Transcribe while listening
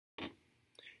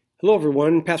Hello,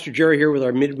 everyone. Pastor Jerry here with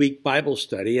our midweek Bible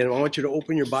study, and I want you to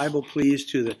open your Bible, please,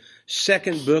 to the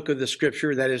second book of the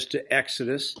Scripture, that is to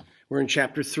Exodus. We're in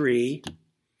chapter 3.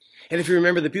 And if you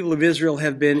remember, the people of Israel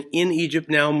have been in Egypt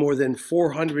now more than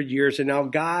 400 years, and now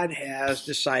God has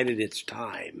decided it's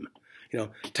time.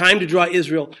 Time to draw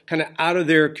Israel kind of out of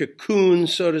their cocoon,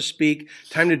 so to speak,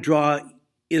 time to draw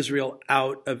Israel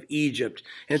out of Egypt.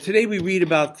 And today we read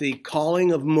about the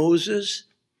calling of Moses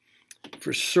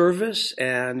for service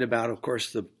and about, of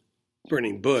course, the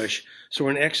burning bush. So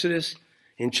we're in Exodus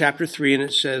in chapter 3, and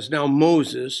it says, "Now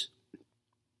Moses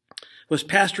was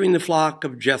pasturing the flock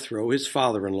of Jethro, his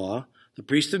father-in-law, the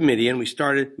priest of Midian."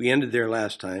 We ended there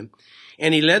last time.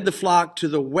 "And he led the flock to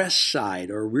the west side,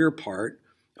 or rear part,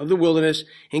 of the wilderness,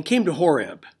 and came to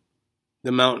Horeb,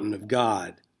 the mountain of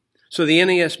God." So the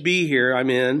NASB here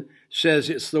I'm in says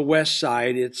it's the west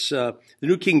side. It's the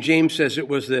New King James says it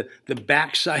was the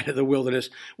back side of the wilderness.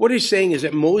 What he's saying is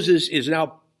that Moses is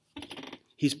now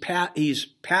he's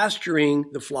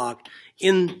pasturing the flock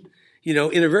in a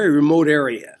very remote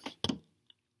area.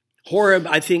 Horeb,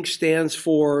 I think, stands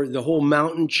for the whole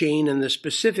mountain chain, and the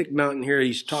specific mountain here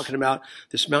he's talking about,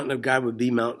 this mountain of God, would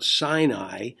be Mount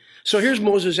Sinai. So here's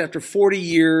Moses after 40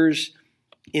 years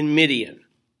in Midian.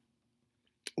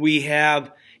 We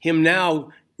have him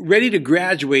now ready to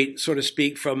graduate, so to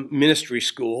speak, from ministry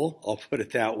school. I'll put it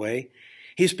that way.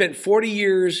 He spent 40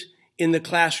 years in the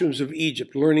classrooms of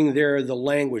Egypt, learning there the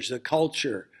language, the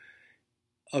culture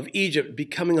of Egypt,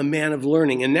 becoming a man of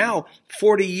learning. And now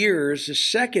 40 years, the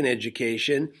second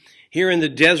education, here in the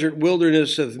desert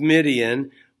wilderness of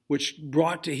Midian, which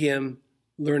brought to him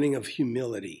learning of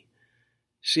humility.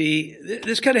 See,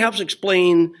 this kind of helps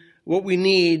explain what we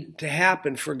need to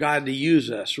happen for God to use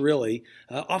us, really.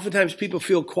 Oftentimes people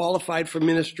feel qualified for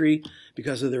ministry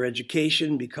because of their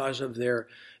education, because of their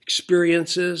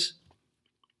experiences.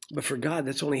 But for God,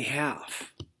 that's only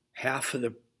half of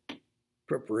the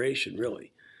preparation,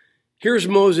 really. Here's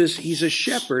Moses. He's a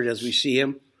shepherd as we see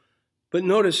him. But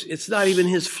notice, it's not even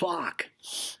his flock.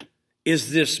 Is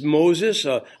this Moses,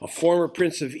 a former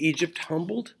prince of Egypt,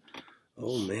 humbled?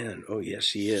 Oh, man. Oh,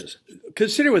 yes, he is.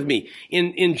 Consider with me.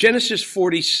 In Genesis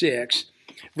 46,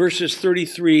 verses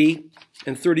 33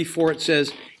 and 34, it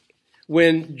says,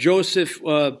 when Joseph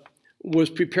was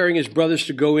preparing his brothers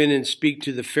to go in and speak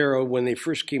to the Pharaoh when they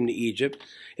first came to Egypt,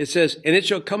 it says, "And it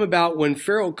shall come about when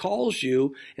Pharaoh calls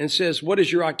you and says, 'What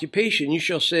is your occupation?' You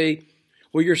shall say,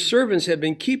 'Well, your servants have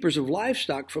been keepers of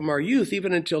livestock from our youth,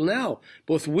 even until now,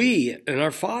 both we and our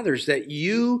fathers, that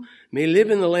you may live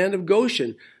in the land of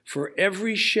Goshen. For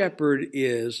every shepherd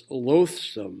is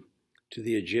loathsome to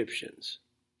the Egyptians.'"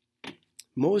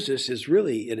 Moses is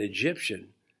really an Egyptian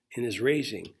in his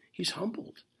raising. He's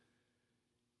humbled.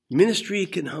 Ministry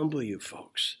can humble you,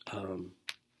 folks.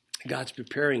 God's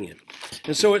preparing him.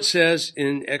 And so it says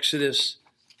in Exodus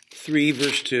 3,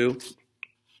 verse 2,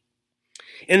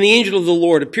 "And the angel of the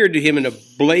Lord appeared to him in a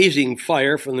blazing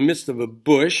fire from the midst of a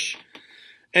bush.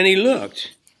 And he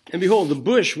looked, and behold, the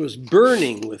bush was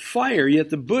burning with fire, yet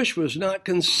the bush was not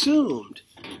consumed."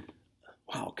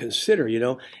 Wow, consider,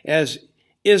 as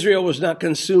Israel was not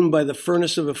consumed by the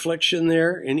furnace of affliction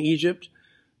there in Egypt,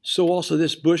 so also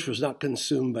this bush was not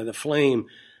consumed by the flame.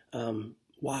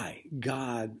 Why?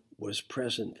 God was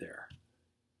present there.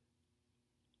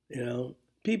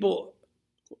 People,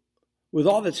 with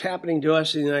all that's happening to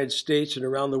us in the United States and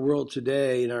around the world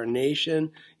today, in our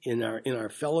nation, in our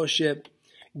fellowship,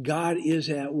 God is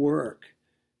at work,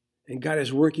 and God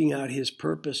is working out his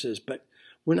purposes, but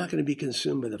we're not going to be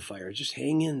consumed by the fire. Just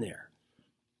hang in there.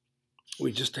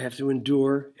 We just have to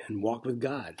endure and walk with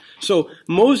God. So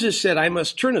Moses said, "I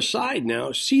must turn aside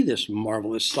now, see this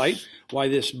marvelous sight, why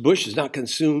this bush is not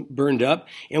consumed, burned up."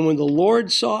 And when the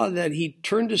Lord saw that he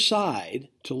turned aside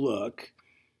to look,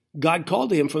 God called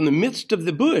to him from the midst of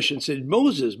the bush and said,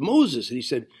 "Moses, Moses." And he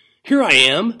said, "Here I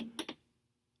am."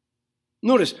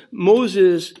 Notice,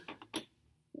 Moses,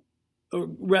 or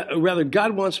rather,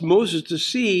 God wants Moses to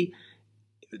see,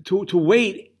 to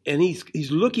wait, and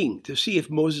he's looking to see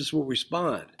if Moses will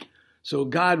respond. So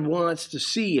God wants to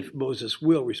see if Moses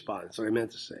will respond. That's what I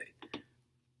meant to say.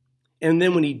 And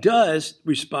then when he does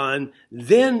respond,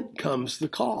 then comes the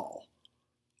call.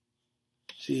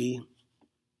 See,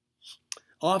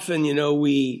 often,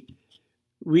 we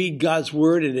read God's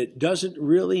word and it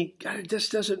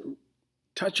just doesn't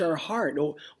touch our heart.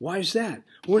 Oh, why is that?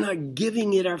 We're not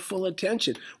giving it our full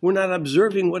attention. We're not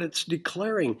observing what it's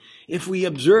declaring. If we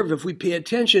observe, if we pay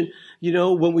attention,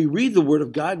 when we read the Word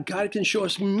of God, God can show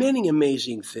us many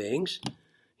amazing things.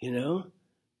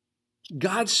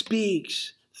 God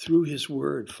speaks through his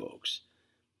Word, folks.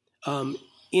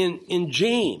 In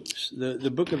James, the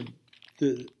book of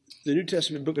the New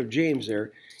Testament book of James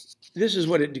there, this is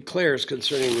what it declares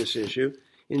concerning this issue.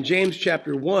 In James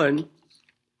chapter 1,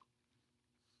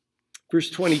 verse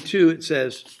 22, it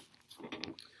says,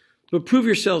 "But prove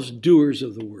yourselves doers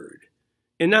of the word,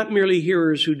 and not merely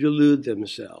hearers who delude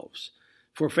themselves.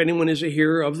 For if anyone is a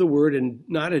hearer of the word and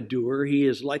not a doer, he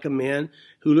is like a man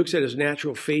who looks at his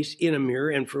natural face in a mirror,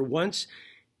 and for once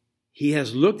he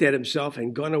has looked at himself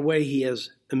and gone away, he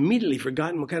has immediately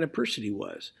forgotten what kind of person he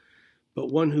was. But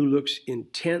one who looks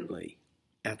intently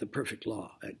at the perfect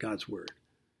law, at God's word,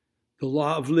 the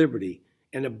law of liberty,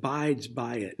 and abides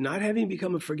by it, not having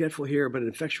become a forgetful hearer, but an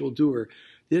effectual doer,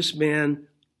 this man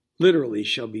literally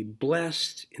shall be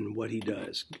blessed in what he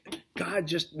does." God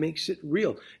just makes it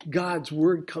real. God's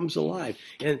word comes alive.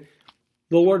 And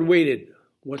the Lord waited.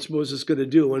 What's Moses going to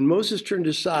do? When Moses turned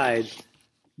aside,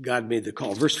 God made the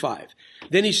call. Verse 5.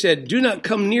 "Then he said, 'Do not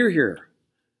come near here.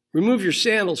 Remove your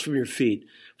sandals from your feet,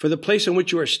 for the place on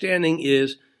which you are standing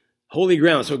is holy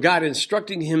ground.'" So God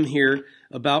instructing him here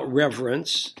about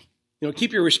reverence.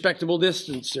 Keep your respectable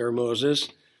distance there, Moses.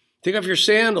 Take off your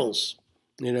sandals.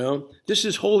 This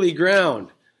is holy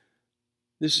ground.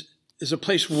 This is a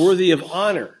place worthy of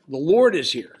honor. The Lord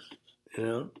is here.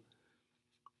 I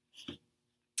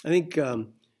think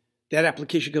that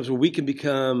application comes when we can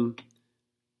become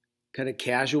kind of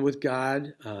casual with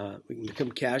God. We can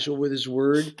become casual with his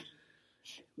word.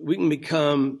 We can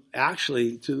become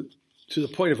actually to the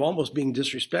point of almost being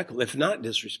disrespectful, if not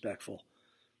disrespectful.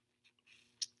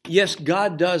 Yes,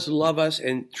 God does love us,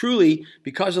 and truly,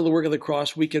 because of the work of the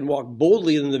cross, we can walk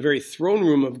boldly in the very throne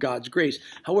room of God's grace.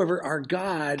 However, our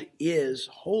God is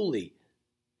holy,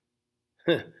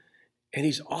 and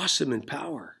he's awesome in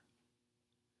power.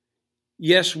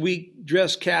 Yes, we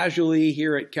dress casually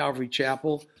here at Calvary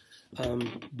Chapel,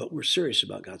 but we're serious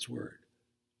about God's word.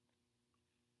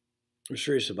 We're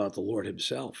serious about the Lord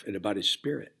himself and about his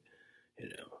Spirit,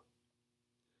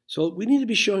 So we need to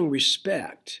be showing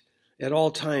respect at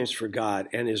all times for God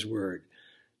and his word.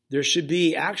 There should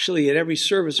be, actually, at every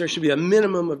service, there should be a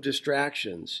minimum of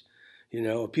distractions.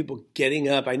 People getting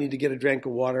up, I need to get a drink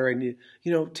of water. I need,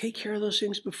 take care of those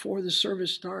things before the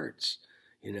service starts.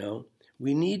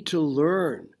 We need to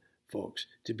learn, folks,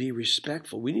 to be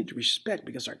respectful. We need to respect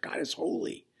because our God is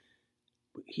holy.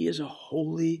 He is a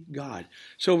holy God.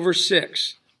 So verse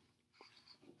 6,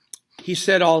 he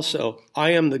said also,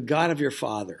 "I am the God of your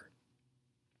father,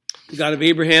 the God of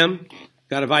Abraham, the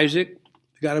God of Isaac,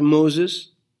 the God of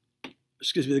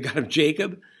the God of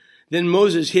Jacob." Then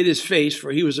Moses hid his face,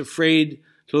 for he was afraid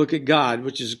to look at God,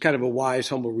 which is kind of a wise,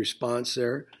 humble response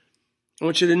there. I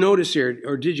want you to notice here,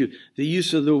 or did you, the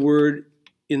use of the word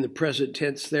in the present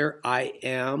tense there, I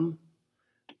am.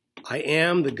 I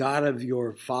am the God of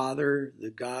your father, the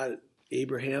God of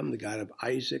Abraham, the God of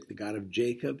Isaac, the God of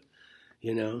Jacob.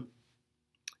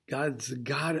 God's the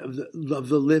God of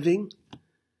the living.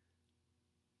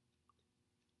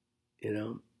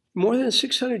 More than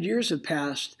 600 years have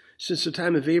passed since the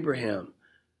time of Abraham,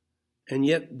 and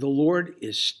yet the Lord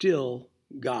is still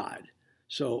God.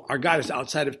 So our God is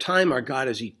outside of time. Our God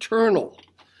is eternal.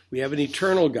 We have an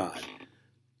eternal God.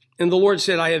 And the Lord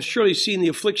said, "I have surely seen the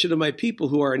affliction of my people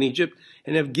who are in Egypt,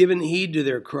 and have given heed to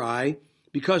their cry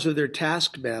because of their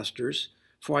taskmasters,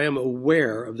 for I am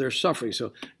aware of their suffering."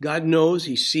 So God knows,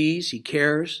 he sees, he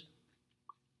cares.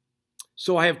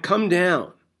 "So I have come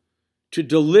down to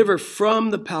deliver from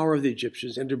the power of the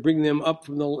Egyptians and to bring them up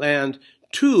from the land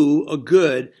to a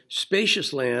good,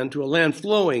 spacious land, to a land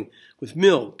flowing with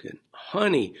milk and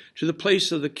honey, to the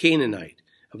place of the Canaanite,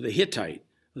 of the Hittite,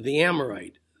 of the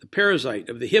Amorite, the Perizzite,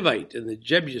 of the Hivite, and the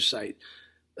Jebusite."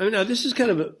 Now, this is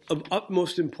kind of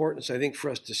utmost importance, I think, for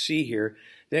us to see here,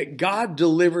 that God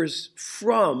delivers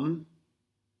from,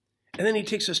 and then he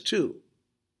takes us to.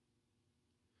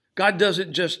 God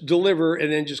doesn't just deliver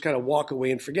and then just kind of walk away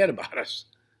and forget about us,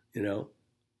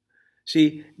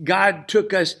 See, God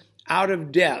took us out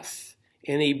of death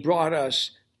and he brought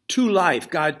us to life.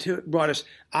 God brought us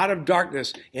out of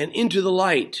darkness and into the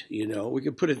light, we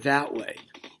could put it that way.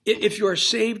 If you are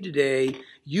saved today,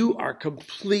 you are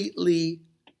completely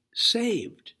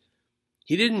saved.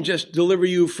 He didn't just deliver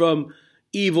you from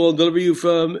evil, deliver you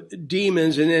from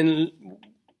demons, and then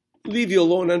leave you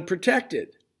alone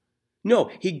unprotected.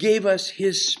 No, he gave us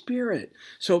his Spirit.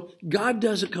 So God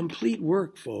does a complete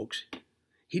work, folks.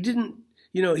 He didn't,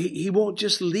 he won't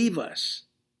just leave us.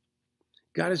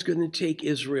 God is going to take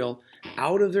Israel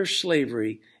out of their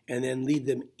slavery and then lead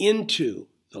them into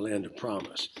the land of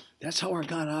promise. That's how our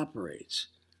God operates.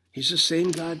 He's the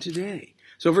same God today.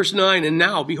 So verse 9, "And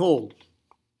now, behold,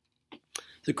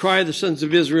 the cry of the sons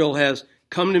of Israel has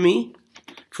come to me,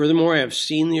 Furthermore, I have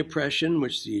seen the oppression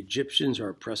which the Egyptians are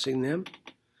oppressing them.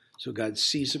 So God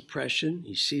sees oppression.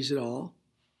 He sees it all.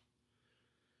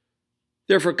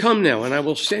 Therefore, come now, and I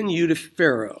will send you to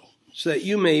Pharaoh, so that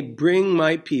you may bring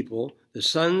my people, the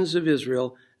sons of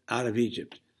Israel, out of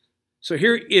Egypt. So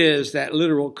here is that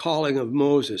literal calling of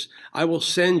Moses. I will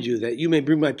send you that you may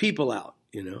bring my people out,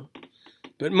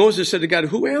 But Moses said to God,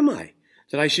 who am I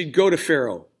that I should go to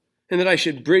Pharaoh and that I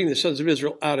should bring the sons of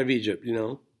Israel out of Egypt,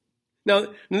 Now,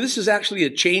 this is actually a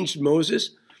changed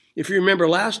Moses. If you remember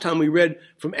last time we read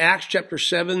from Acts chapter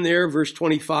 7 there, verse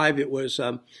 25, it was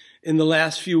in the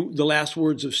last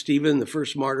words of Stephen, the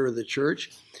first martyr of the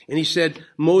church. And he said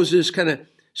Moses kind of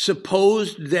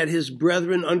supposed that his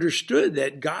brethren understood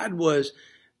that God was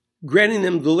granting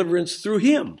them deliverance through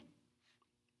him.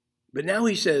 But now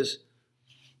he says,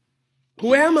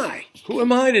 who am I? Who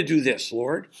am I to do this,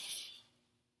 Lord?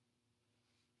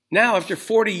 Now, after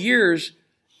 40 years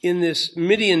in this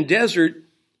Midian desert,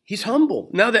 he's humble.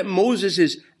 Now that Moses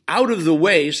is out of the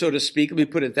way, so to speak, let me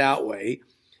put it that way,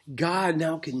 God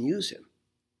now can use him.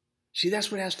 See, that's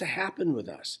what has to happen with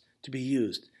us to be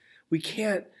used. We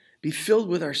can't be filled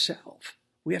with ourselves.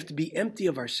 We have to be empty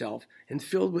of ourselves and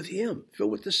filled with him, filled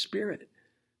with the Spirit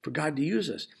for God to use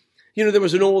us. There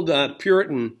was an old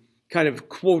Puritan kind of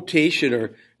quotation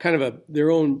or kind of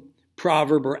their own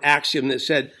proverb or axiom that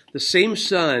said, the same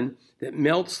sun that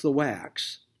melts the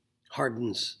wax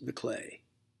hardens the clay.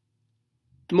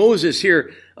 Moses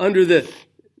here, under the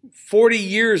 40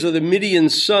 years of the Midian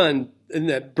sun in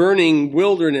that burning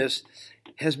wilderness,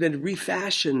 has been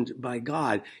refashioned by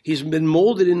God. He's been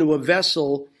molded into a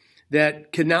vessel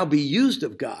that can now be used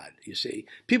of God, you see.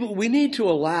 People, we need to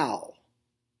allow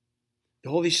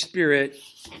the Holy Spirit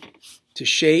to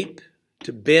shape,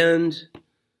 to bend,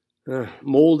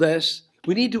 mold us.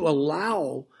 We need to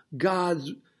allow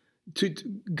God's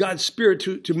Spirit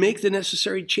to make the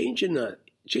necessary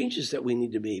changes that we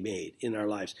need to be made in our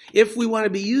lives if we want to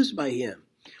be used by him.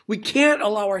 We can't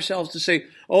allow ourselves to say,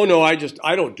 oh, no, I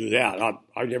don't do that.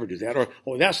 I never do that. Or,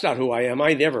 oh, that's not who I am.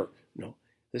 I never. No.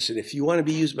 Listen, if you want to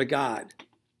be used by God,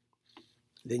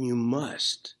 then you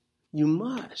must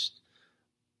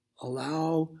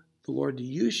allow the Lord to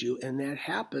use you. And that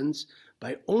happens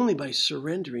only by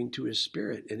surrendering to his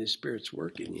Spirit and his Spirit's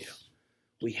work in you.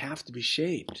 We have to be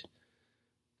shaped.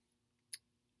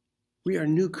 We are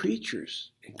new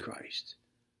creatures in Christ.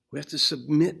 We have to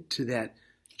submit to that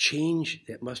change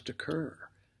that must occur.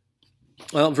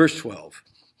 Well, verse 12.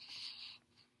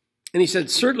 And he said,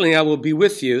 certainly I will be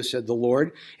with you, said the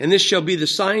Lord, and this shall be the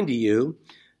sign to you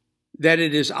that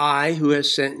it is I who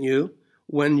has sent you.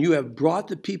 When you have brought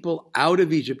the people out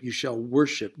of Egypt, you shall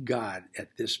worship God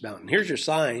at this mountain. Here's your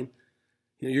sign.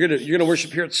 You're going to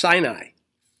worship here at Sinai.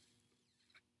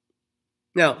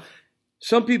 Now,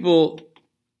 some people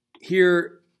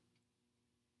here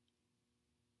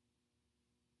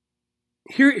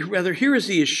is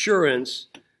the assurance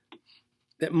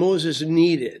that Moses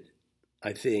needed,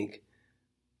 I think.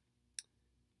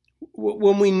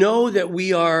 When we know that we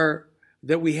have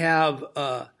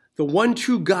the one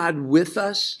true God with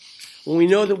us, when we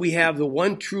know that we have the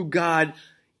one true God,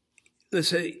 let's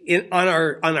say, on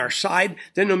our side,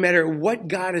 then no matter what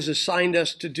God has assigned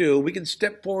us to do, we can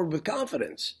step forward with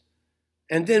confidence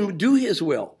and then do his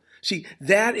will. See,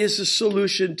 that is the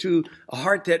solution to a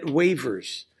heart that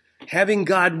wavers. Having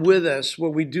God with us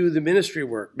when we do the ministry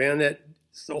work, man,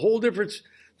 that's the whole difference,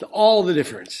 all the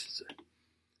difference.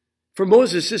 For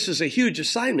Moses, this is a huge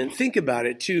assignment. Think about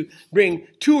it, to bring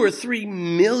 2 or 3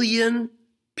 million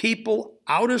people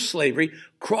out of slavery,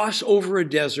 cross over a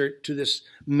desert to this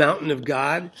mountain of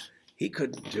God. He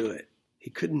couldn't do it.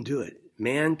 He couldn't do it.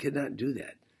 Man could not do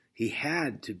that. He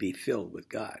had to be filled with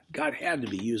God. God had to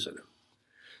be using him.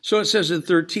 So it says in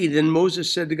 13, then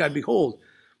Moses said to God, behold,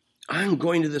 I'm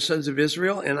going to the sons of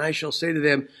Israel, and I shall say to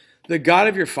them, the God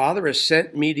of your father has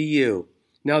sent me to you.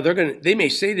 Now they may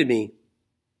say to me,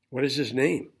 what is his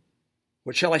name?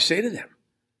 What shall I say to them?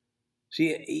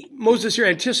 See, Moses here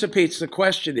anticipates the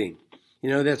questioning,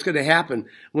 that's going to happen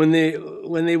when they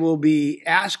will be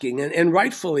asking. And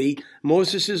rightfully,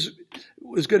 Moses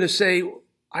was going to say,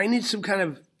 I need some kind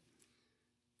of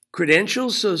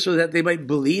credentials so that they might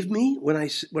believe me when I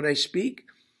speak.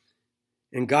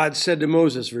 And God said to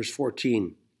Moses, verse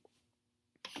 14,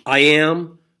 I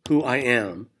am who I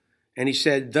am. And he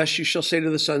said, thus you shall say to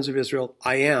the sons of Israel,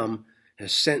 I am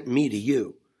has sent me to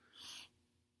you.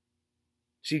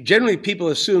 See, generally people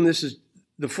assume this is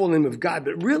the full name of God,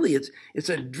 but really it's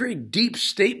a very deep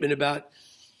statement about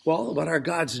our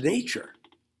God's nature.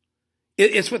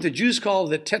 It's what the Jews call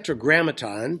the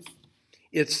tetragrammaton.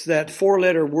 It's that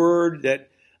 4-letter word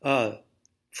that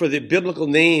for the biblical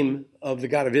name of the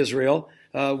God of Israel.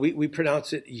 We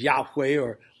pronounce it Yahweh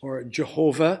or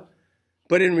Jehovah.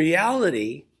 But in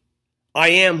reality, I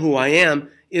am who I am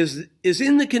is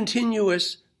in the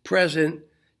continuous present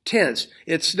tense.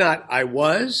 It's not I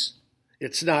was.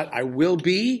 It's not I will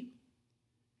be.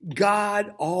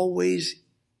 God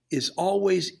is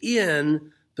always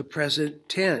in the present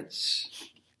tense.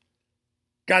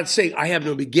 God's saying, I have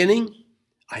no beginning.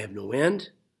 I have no end.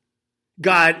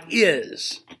 God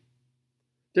is.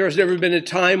 There has never been a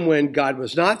time when God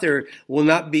was not. There will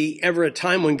not be ever a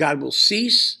time when God will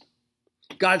cease.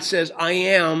 God says, I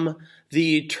am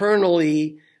the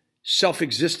eternally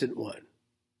self-existent one.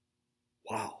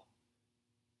 Wow.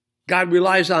 God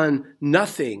relies on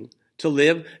nothing to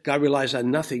live. God relies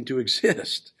on nothing to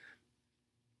exist.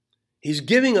 He's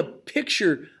giving a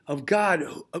picture of God,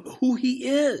 of who he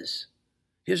is,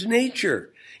 his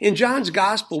nature. In John's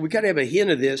gospel, we got to have a hint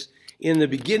of this in the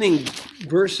beginning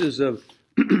verses of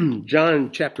John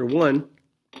chapter 1.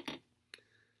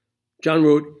 John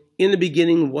wrote, in the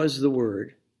beginning was the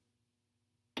Word,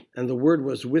 and the Word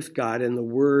was with God, and the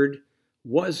Word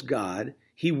was God.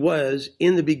 He was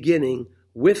in the beginning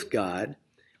with God.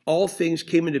 All things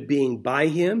came into being by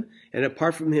him, and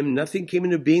apart from him, nothing came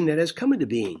into being that has come into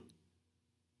being.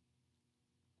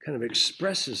 Kind of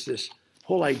expresses this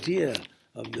whole idea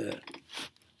of the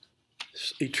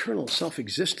eternal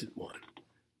self-existent one.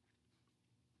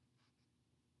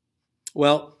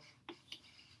 Well,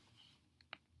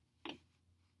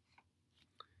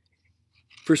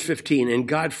 verse 15, and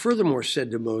God furthermore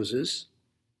said to Moses,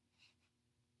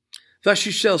 thus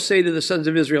you shall say to the sons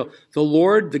of Israel, the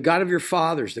Lord, the God of your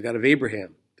fathers, the God of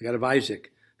Abraham, the God of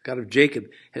Isaac, the God of Jacob,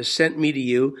 has sent me to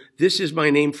you. This is my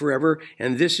name forever,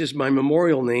 and this is my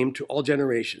memorial name to all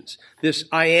generations. This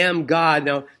I am God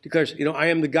now declares, I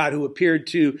am the God who appeared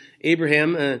to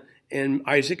Abraham and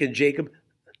Isaac and Jacob.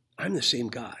 I'm the same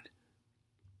God.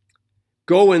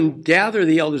 Go and gather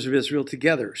the elders of Israel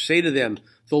together. Say to them,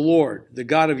 the Lord, the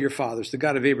God of your fathers, the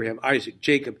God of Abraham, Isaac,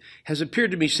 Jacob, has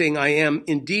appeared to me, saying, I am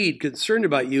indeed concerned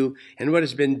about you and what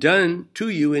has been done to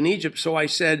you in Egypt. So I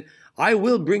said, I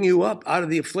will bring you up out of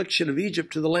the affliction of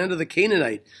Egypt to the land of the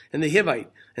Canaanite and the Hivite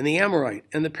and the Amorite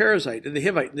and the Perizzite and the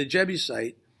Hivite and the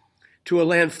Jebusite, to a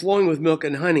land flowing with milk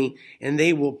and honey, and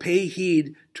they will pay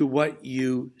heed to what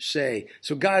you say.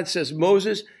 So God says,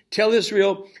 Moses, tell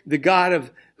Israel, the God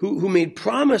of who made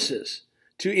promises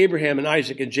to Abraham and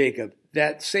Isaac and Jacob,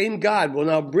 that same God will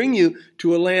now bring you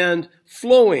to a land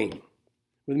flowing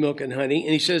with milk and honey.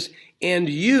 And he says, and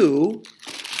you,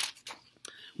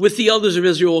 with the elders of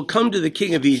Israel, will come to the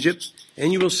king of Egypt,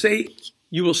 and you will say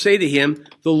to him,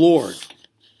 the Lord,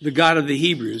 the God of the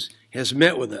Hebrews, has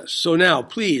met with us. So now,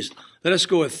 please, let us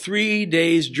go a 3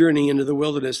 days journey into the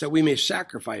wilderness, that we may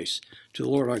sacrifice to the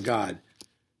Lord our God.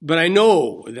 But I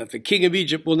know that the king of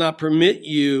Egypt will not permit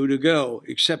you to go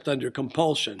except under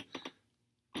compulsion.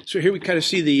 So here we kind of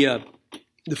see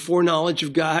the foreknowledge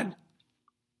of God.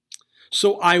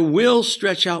 So I will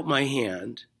stretch out my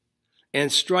hand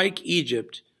and strike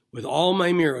Egypt with all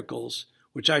my miracles,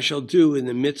 which I shall do in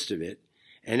the midst of it.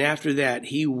 And after that,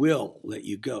 he will let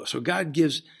you go. So God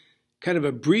gives kind of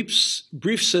a brief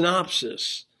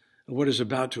synopsis of what is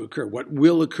about to occur, what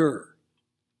will occur.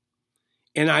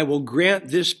 And I will grant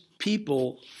this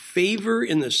people favor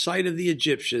in the sight of the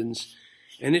Egyptians,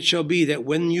 and it shall be that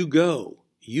when you go,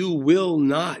 you will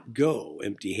not go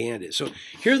empty-handed. So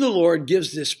here the Lord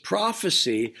gives this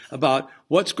prophecy about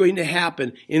what's going to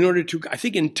happen in order to, I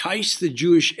think, entice the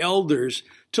Jewish elders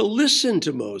to listen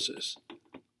to Moses.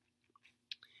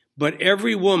 But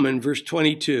every woman, verse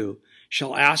 22,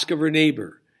 shall ask of her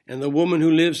neighbor, and the woman who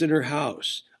lives in her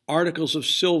house, articles of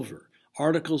silver,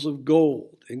 articles of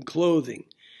gold, and clothing,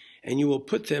 and you will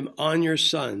put them on your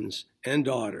sons and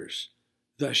daughters.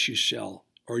 Thus you shall,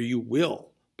 or you will,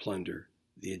 plunder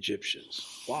the Egyptians.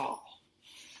 Wow.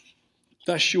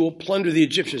 Thus you will plunder the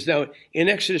Egyptians. Now, in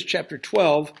Exodus chapter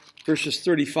 12, verses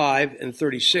 35 and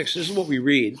 36, this is what we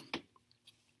read.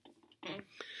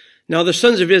 Now the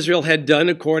sons of Israel had done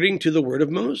according to the word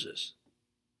of Moses,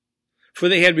 for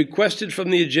they had requested from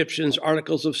the Egyptians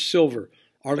articles of silver,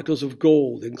 articles of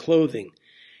gold, and clothing.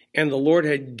 And the Lord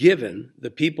had given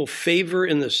the people favor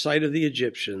in the sight of the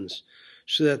Egyptians,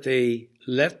 so that they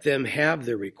let them have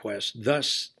their request.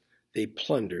 Thus they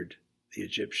plundered the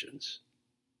Egyptians.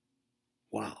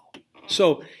 Wow.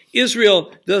 So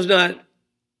Israel does not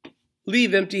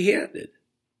leave empty-handed.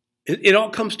 It all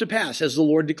comes to pass as the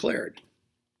Lord declared.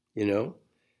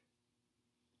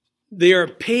 They are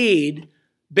paid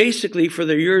basically for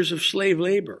their years of slave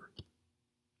labor.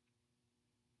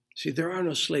 See, there are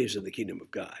no slaves in the kingdom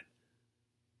of God.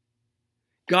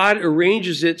 God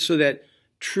arranges it so that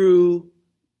true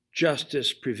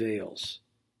justice prevails.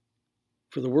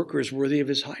 For the worker is worthy of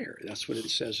his hire. That's what it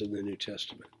says in the New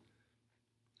Testament.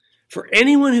 For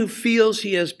anyone who feels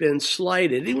he has been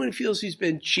slighted, anyone who feels he's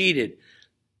been cheated,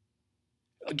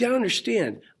 you got to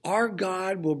understand, our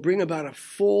God will bring about a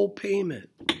full payment.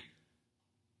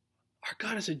 Our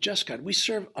God is a just God. We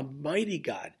serve a mighty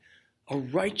God, a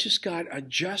righteous God, a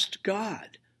just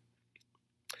God.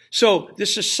 So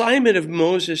this assignment of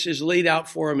Moses is laid out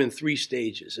for him in 3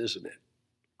 stages, isn't it?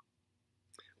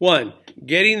 1,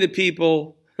 getting the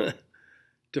people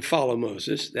to follow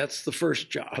Moses. That's the first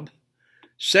job.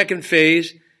 Second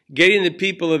phase, getting the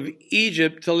people of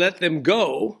Egypt to let them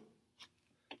go.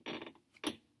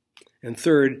 And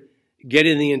third,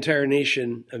 getting the entire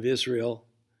nation of Israel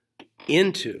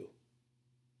into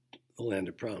the land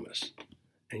of promise.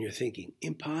 And you're thinking,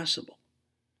 impossible.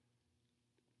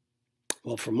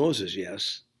 Well, for Moses,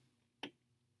 yes,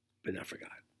 but not for God.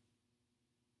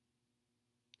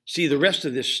 See, the rest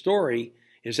of this story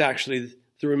is actually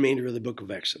the remainder of the book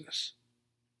of Exodus.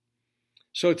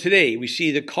 So today we see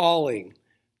the calling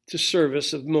to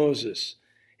service of Moses.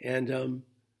 And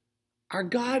our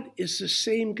God is the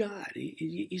same God.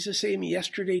 He's the same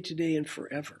yesterday, today, and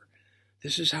forever.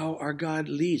 This is how our God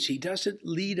leads. He doesn't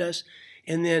lead us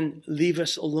and then leave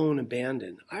us alone,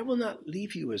 abandoned. I will not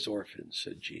leave you as orphans,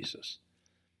 said Jesus.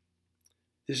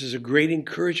 This is a great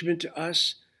encouragement to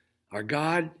us. Our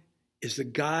God is the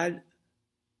God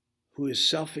who is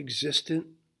self-existent,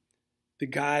 the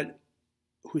God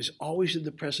who is always in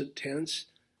the present tense.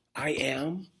 I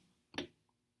am.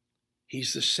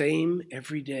 He's the same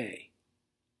every day.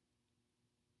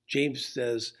 James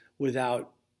says,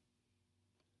 without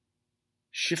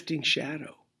shifting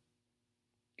shadow.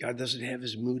 God doesn't have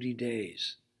his moody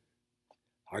days.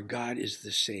 Our God is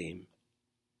the same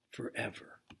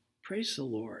forever. Praise the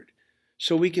Lord.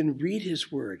 So we can read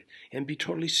his word and be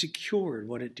totally secure in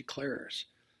what it declares.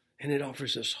 And it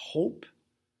offers us hope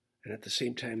and at the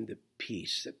same time the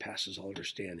peace that passes all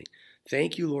understanding.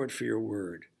 Thank you, Lord, for your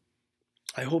word.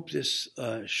 I hope this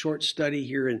short study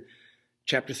here in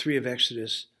chapter 3 of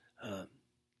Exodus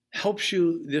helps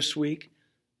you this week.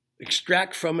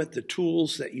 Extract from it the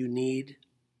tools that you need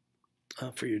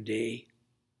for your day,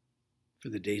 for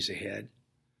the days ahead.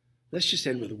 Let's just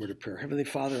end with a word of prayer. Heavenly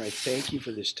Father, I thank you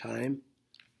for this time.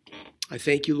 I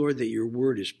thank you, Lord, that your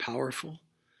word is powerful.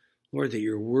 Lord, that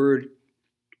your word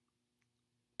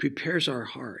prepares our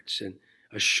hearts and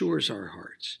assures our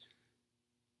hearts.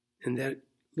 And that,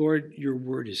 Lord, your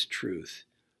word is truth.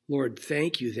 Lord,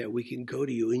 thank you that we can go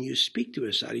to you and you speak to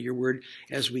us out of your word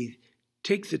as we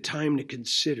take the time to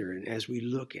consider and as we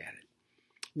look at it.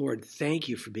 Lord, thank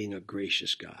you for being a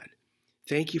gracious God.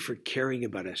 Thank you for caring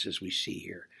about us as we see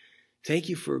here. Thank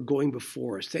you for going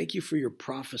before us. Thank you for your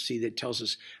prophecy that tells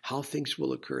us how things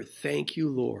will occur. Thank you,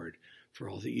 Lord, for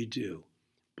all that you do.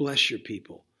 Bless your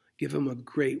people. Give them a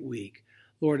great week.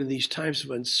 Lord, in these times of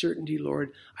uncertainty,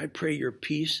 Lord, I pray your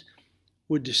peace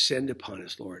would descend upon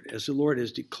us, Lord. As the Lord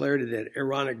has declared in that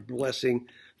Aaronic blessing,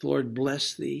 the Lord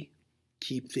bless thee,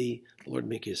 keep thee. The Lord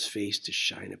make his face to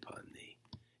shine upon thee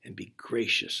and be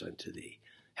gracious unto thee.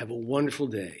 Have a wonderful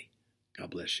day. God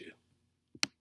bless you.